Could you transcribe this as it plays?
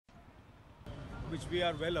which we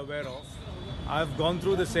are well aware of. I've gone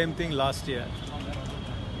through the same thing last year.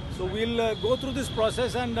 So we'll go through this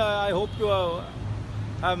process, and I hope to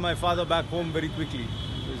have my father back home very quickly.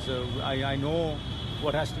 Because I know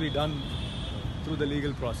what has to be done through the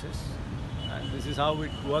legal process. And this is how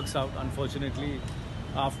it works out, unfortunately,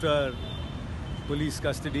 after police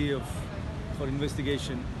custody for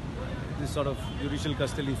investigation. This sort of judicial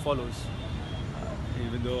custody follows.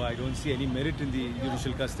 Even though I don't see any merit in the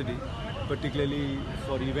judicial custody, particularly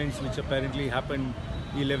for events which apparently happened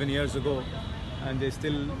 11 years ago, and they're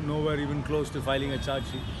still nowhere even close to filing a charge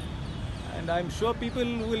sheet. And I'm sure people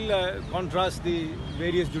will contrast the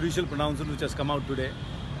various judicial pronouncements which has come out today.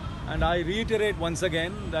 And I reiterate once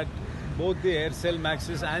again that both the Aircel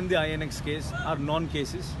Maxis and the INX case are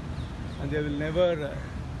non-cases, and they will never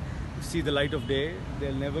see the light of day.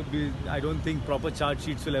 They'll never be, I don't think proper charge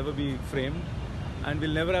sheets will ever be framed, and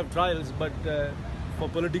we'll never have trials. But for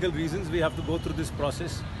political reasons, we have to go through this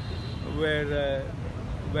process where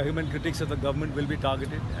vehement critics of the government will be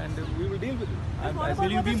targeted, and we will deal with it.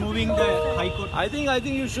 Will you be moving the High Court? I think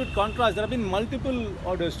you should contrast. There have been multiple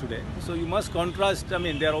orders today, so you must contrast. I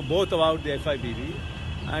mean, they are both about the FIPB,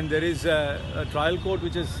 and there is a trial court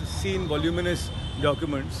which has seen voluminous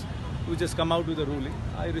documents which has come out with a ruling.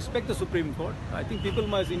 I respect the Supreme Court. I think people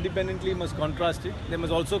must independently contrast it. They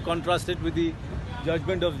must also contrast it with the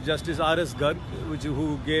judgment of Justice R.S. Garg,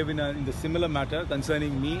 who gave in the similar matter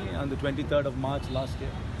concerning me on the 23rd of March last year.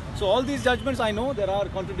 So all these judgments, I know there are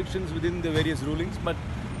contradictions within the various rulings, but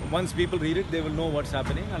once people read it, they will know what's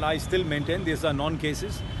happening. And I still maintain these are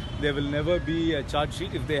non-cases. There will never be a charge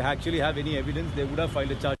sheet. If they actually have any evidence, they would have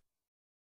filed a charge sheet.